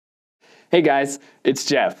Hey guys, it's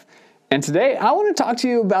Jeff, and today I want to talk to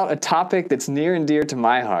you about a topic that's near and dear to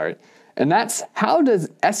my heart, and that's how does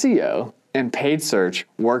SEO and paid search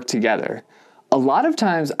work together? A lot of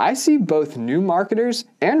times I see both new marketers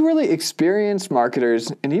and really experienced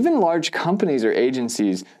marketers and even large companies or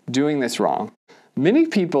agencies doing this wrong. Many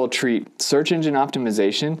people treat search engine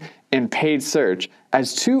optimization and paid search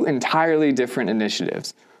as two entirely different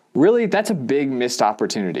initiatives. Really, that's a big missed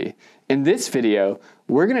opportunity. In this video,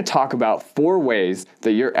 we're going to talk about 4 ways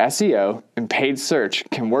that your SEO and paid search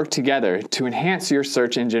can work together to enhance your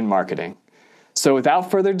search engine marketing. So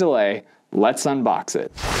without further delay, let's unbox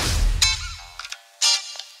it.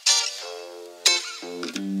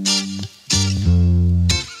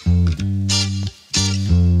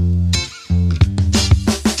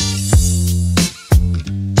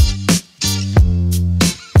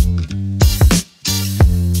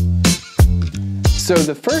 So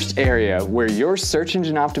the first area where your search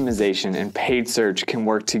engine optimization and paid search can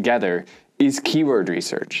work together is keyword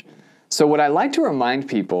research. So what I like to remind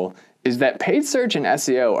people is that paid search and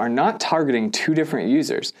SEO are not targeting two different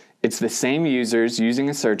users. It's the same users using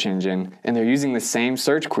a search engine, and they're using the same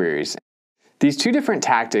search queries. These two different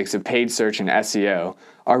tactics of paid search and SEO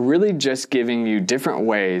are really just giving you different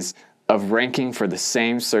ways of ranking for the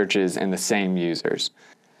same searches and the same users.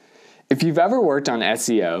 If you've ever worked on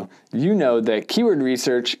SEO, you know that keyword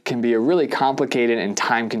research can be a really complicated and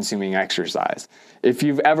time-consuming exercise. If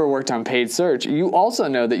you've ever worked on paid search, you also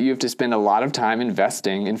know that you have to spend a lot of time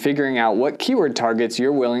investing in figuring out what keyword targets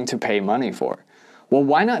you're willing to pay money for. Well,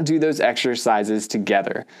 why not do those exercises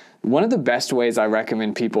together? One of the best ways I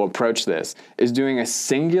recommend people approach this is doing a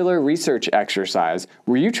singular research exercise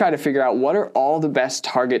where you try to figure out what are all the best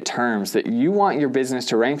target terms that you want your business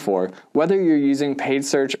to rank for, whether you're using paid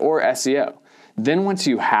search or SEO. Then once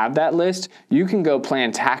you have that list, you can go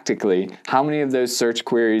plan tactically how many of those search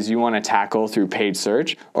queries you want to tackle through paid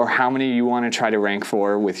search or how many you want to try to rank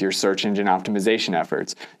for with your search engine optimization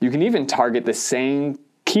efforts. You can even target the same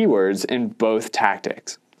keywords in both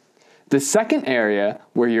tactics. The second area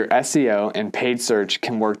where your SEO and paid search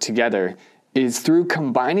can work together is through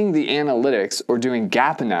combining the analytics or doing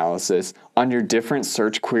gap analysis on your different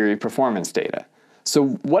search query performance data. So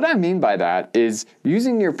what I mean by that is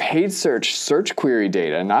using your paid search query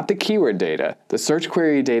data, not the keyword data, the search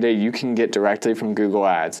query data you can get directly from Google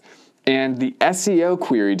Ads, and the SEO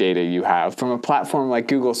query data you have from a platform like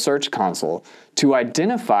Google Search Console to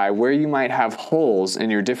identify where you might have holes in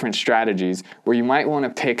your different strategies, where you might want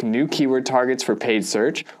to pick new keyword targets for paid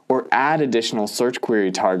search or add additional search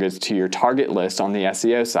query targets to your target list on the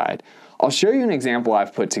SEO side. I'll show you an example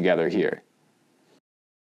I've put together here.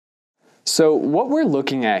 So what we're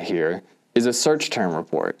looking at here is a search term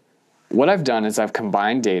report. What I've done is I've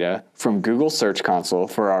combined data from Google Search Console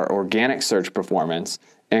for our organic search performance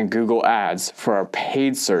and Google Ads for our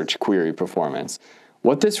paid search query performance.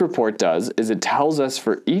 What this report does is it tells us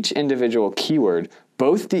for each individual keyword,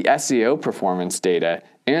 both the SEO performance data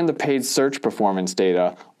and the paid search performance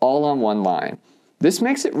data all on one line. This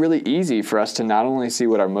makes it really easy for us to not only see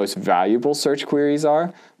what our most valuable search queries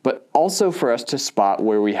are, but also for us to spot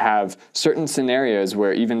where we have certain scenarios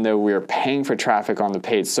where even though we're paying for traffic on the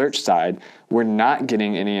paid search side, we're not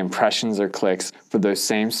getting any impressions or clicks for those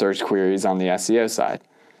same search queries on the SEO side.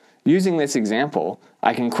 Using this example,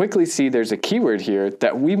 I can quickly see there's a keyword here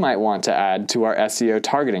that we might want to add to our SEO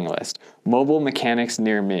targeting list, mobile mechanics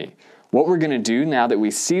near me. What we're going to do now that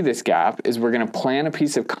we see this gap is we're going to plan a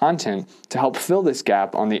piece of content to help fill this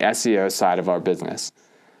gap on the SEO side of our business.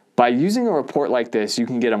 By using a report like this, you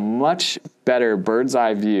can get a much better bird's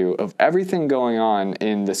eye view of everything going on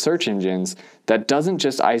in the search engines that doesn't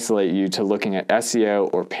just isolate you to looking at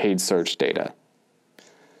SEO or paid search data.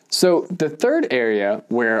 So the third area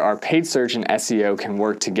where our paid search and SEO can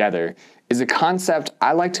work together is a concept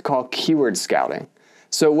I like to call keyword scouting.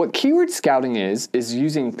 So what keyword scouting is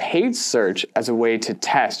using paid search as a way to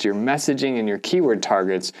test your messaging and your keyword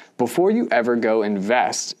targets before you ever go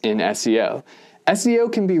invest in SEO.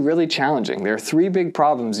 SEO can be really challenging. There are 3 big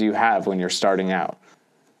problems you have when you're starting out.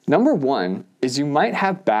 Number 1 is you might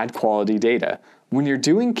have bad quality data. When you're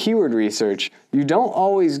doing keyword research, you don't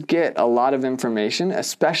always get a lot of information,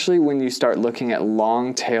 especially when you start looking at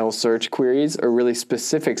long tail search queries or really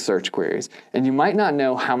specific search queries, and you might not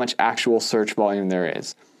know how much actual search volume there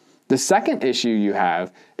is. The second issue you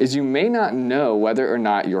have is you may not know whether or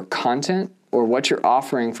not your content or what you're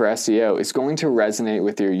offering for SEO is going to resonate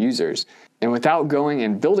with your users. And without going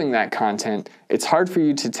and building that content, it's hard for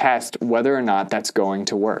you to test whether or not that's going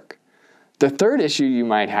to work. The third issue you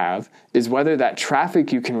might have is whether that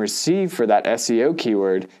traffic you can receive for that SEO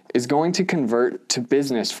keyword is going to convert to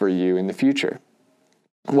business for you in the future.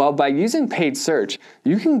 Well, by using paid search,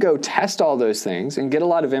 you can go test all those things and get a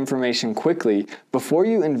lot of information quickly before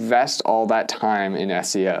you invest all that time in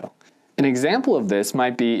SEO. An example of this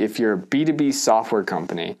might be if you're a B2B software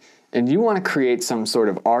company and you want to create some sort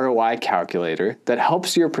of ROI calculator that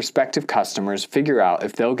helps your prospective customers figure out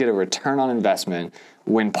if they'll get a return on investment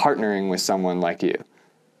when partnering with someone like you.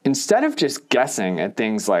 Instead of just guessing at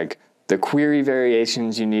things like the query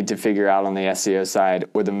variations you need to figure out on the SEO side,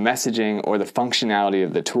 or the messaging or the functionality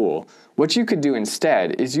of the tool, what you could do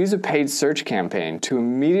instead is use a paid search campaign to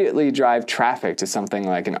immediately drive traffic to something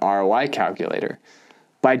like an ROI calculator.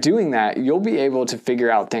 By doing that, you'll be able to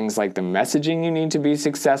figure out things like the messaging you need to be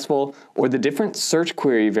successful, or the different search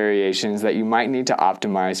query variations that you might need to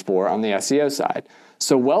optimize for on the SEO side.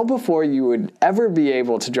 So well before you would ever be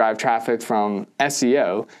able to drive traffic from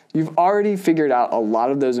SEO, you've already figured out a lot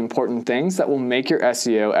of those important things that will make your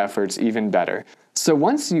SEO efforts even better. So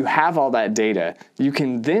once you have all that data, you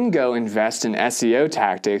can then go invest in SEO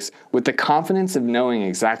tactics with the confidence of knowing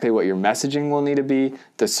exactly what your messaging will need to be,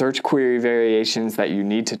 the search query variations that you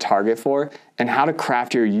need to target for, and how to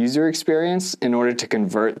craft your user experience in order to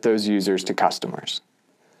convert those users to customers.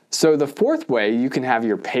 So the fourth way you can have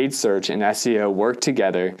your paid search and SEO work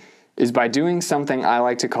together is by doing something I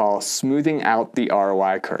like to call smoothing out the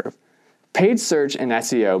ROI curve. Paid search and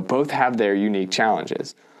SEO both have their unique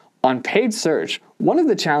challenges. On paid search, one of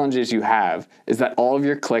the challenges you have is that all of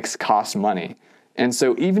your clicks cost money. And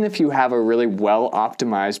so even if you have a really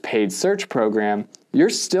well-optimized paid search program, you're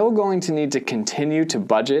still going to need to continue to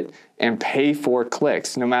budget and pay for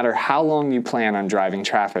clicks no matter how long you plan on driving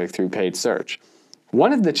traffic through paid search.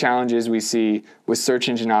 One of the challenges we see with search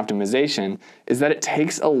engine optimization is that it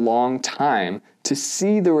takes a long time to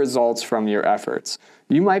see the results from your efforts.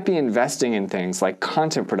 You might be investing in things like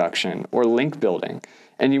content production or link building,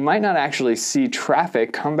 and you might not actually see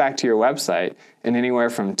traffic come back to your website in anywhere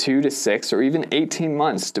from 2 to 6 or even 18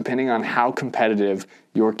 months, depending on how competitive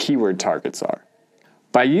your keyword targets are.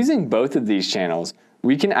 By using both of these channels,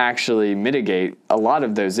 we can actually mitigate a lot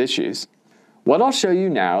of those issues. What I'll show you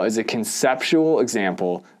now is a conceptual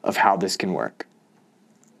example of how this can work.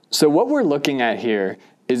 So what we're looking at here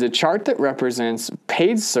is a chart that represents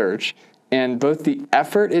paid search and both the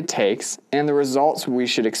effort it takes and the results we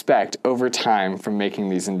should expect over time from making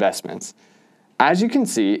these investments. As you can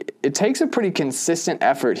see, it takes a pretty consistent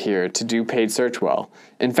effort here to do paid search well.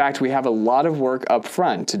 In fact, we have a lot of work up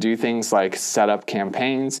front to do things like set up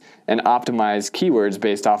campaigns and optimize keywords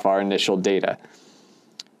based off our initial data.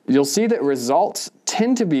 You'll see that results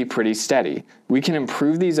tend to be pretty steady. We can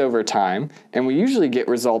improve these over time, and we usually get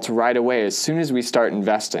results right away as soon as we start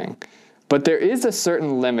investing. But there is a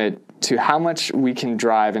certain limit to how much we can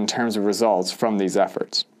drive in terms of results from these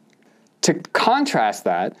efforts. To contrast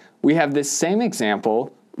that, we have this same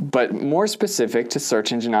example, but more specific to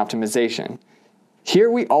search engine optimization. Here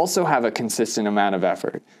we also have a consistent amount of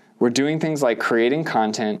effort. We're doing things like creating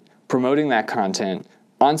content, promoting that content,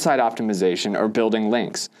 on-site optimization, or building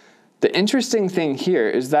links. The interesting thing here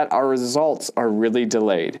is that our results are really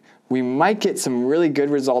delayed. We might get some really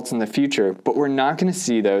good results in the future, but we're not going to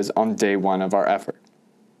see those on day one of our effort.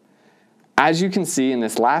 As you can see in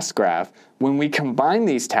this last graph, when we combine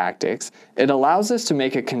these tactics, it allows us to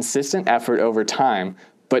make a consistent effort over time,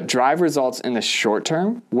 but drive results in the short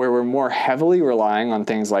term, where we're more heavily relying on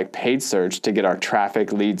things like paid search to get our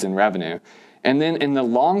traffic, leads, and revenue. And then in the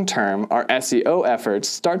long term, our SEO efforts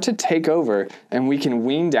start to take over and we can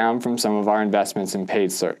wean down from some of our investments in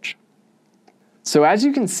paid search. So as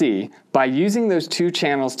you can see, by using those two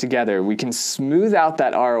channels together, we can smooth out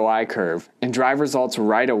that ROI curve and drive results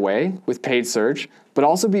right away with paid search, but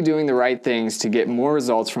also be doing the right things to get more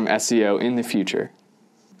results from SEO in the future.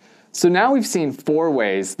 So now we've seen 4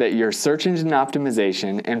 ways that your search engine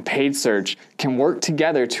optimization and paid search can work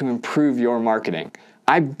together to improve your marketing.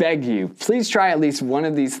 I beg you, please try at least one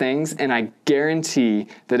of these things, and I guarantee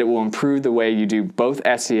that it will improve the way you do both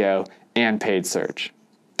SEO and paid search.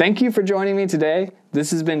 Thank you for joining me today.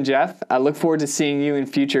 This has been Jeff. I look forward to seeing you in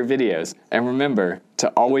future videos. And remember to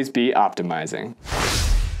always be optimizing.